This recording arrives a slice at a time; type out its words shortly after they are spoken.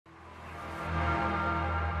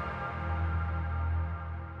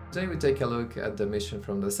Today we take a look at the mission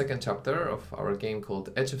from the second chapter of our game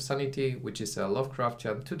called Edge of Sanity, which is a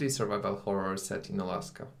Lovecraftian 2D survival horror set in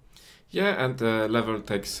Alaska. Yeah, and the level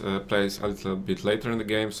takes place a little bit later in the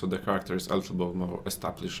game, so the character is a little bit more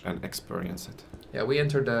established and experienced. Yeah, we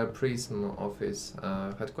enter the Prism office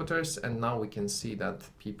headquarters, and now we can see that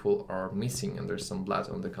people are missing and there's some blood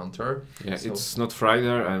on the counter. Yeah, so it's not Friday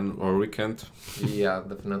or weekend. Yeah,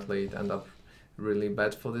 definitely it ended up really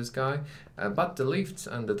bad for this guy, but the lifts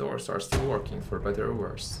and the doors are still working, for better or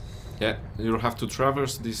worse. Yeah, you'll have to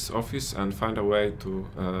traverse this office and find a way to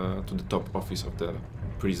the top office of the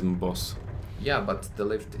Prism boss. Yeah, but the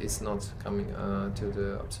lift is not coming to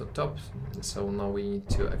the absolute top, so now we need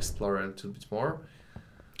to explore a little bit more.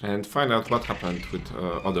 And find out what happened with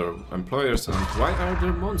other employers and why are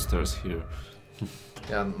there monsters here.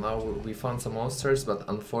 Yeah, now we found some monsters, but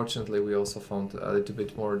unfortunately we also found a little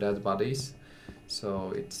bit more dead bodies.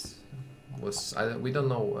 So we don't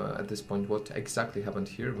know at this point what exactly happened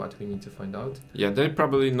here, but we need to find out. Yeah, they're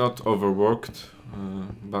probably not overworked,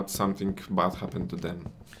 but something bad happened to them.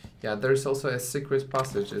 Yeah, there's also a secret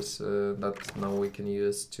passages that now we can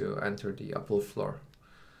use to enter the upper floor.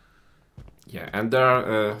 Yeah, and there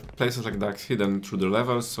are places like that hidden through the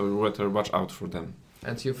levels, so you better watch out for them.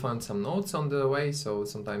 And you found some notes on the way, so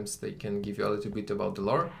sometimes they can give you a little bit about the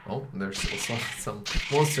lore. Oh, there's also some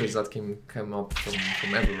monsters that came up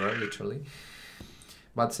from everywhere, literally.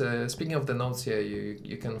 But speaking of the notes here,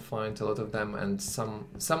 you can find a lot of them, and some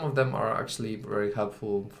of them are actually very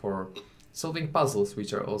helpful for solving puzzles,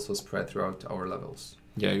 which are also spread throughout our levels.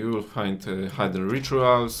 Yeah, you will find hidden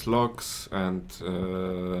rituals, locks, and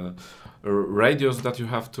radios that you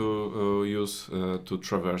have to use to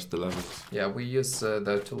traverse the levels. Yeah, we use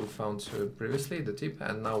the tool found previously, the tip,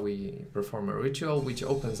 and now we perform a ritual which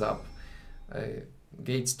opens up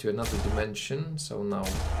gates to another dimension. So now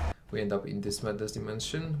we end up in this madness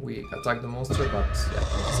dimension. We attack the monster, but yeah,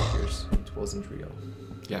 it disappears. It wasn't real.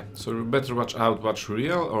 Yeah, so you better watch out what's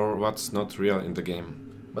real or what's not real in the game.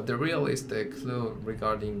 But the real is the clue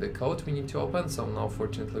regarding the code we need to open, so now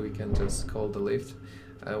fortunately we can just call the lift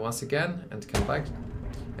once again and come back,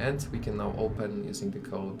 and we can now open using the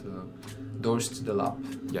code doors to the lab.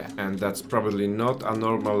 Yeah, and that's probably not a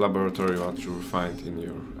normal laboratory what you will find in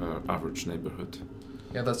your average neighborhood.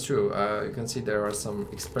 Yeah, that's true. You can see there are some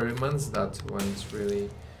experiments that went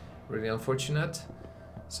really unfortunate,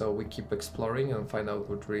 so we keep exploring and find out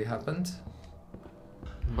what really happened.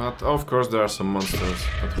 But of course there are some monsters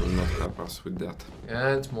that will not help us with that.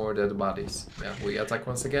 And more dead bodies. Yeah, we attack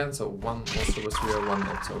once again, so one monster was real, one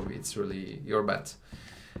not, so it's really your bet.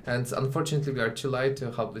 And unfortunately we are too late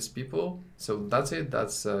to help these people, so that's it,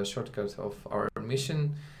 that's a shortcut of our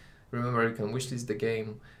mission. Remember, you can wishlist the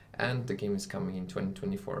game, and the game is coming in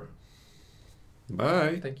 2024.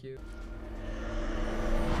 Bye! Thank you!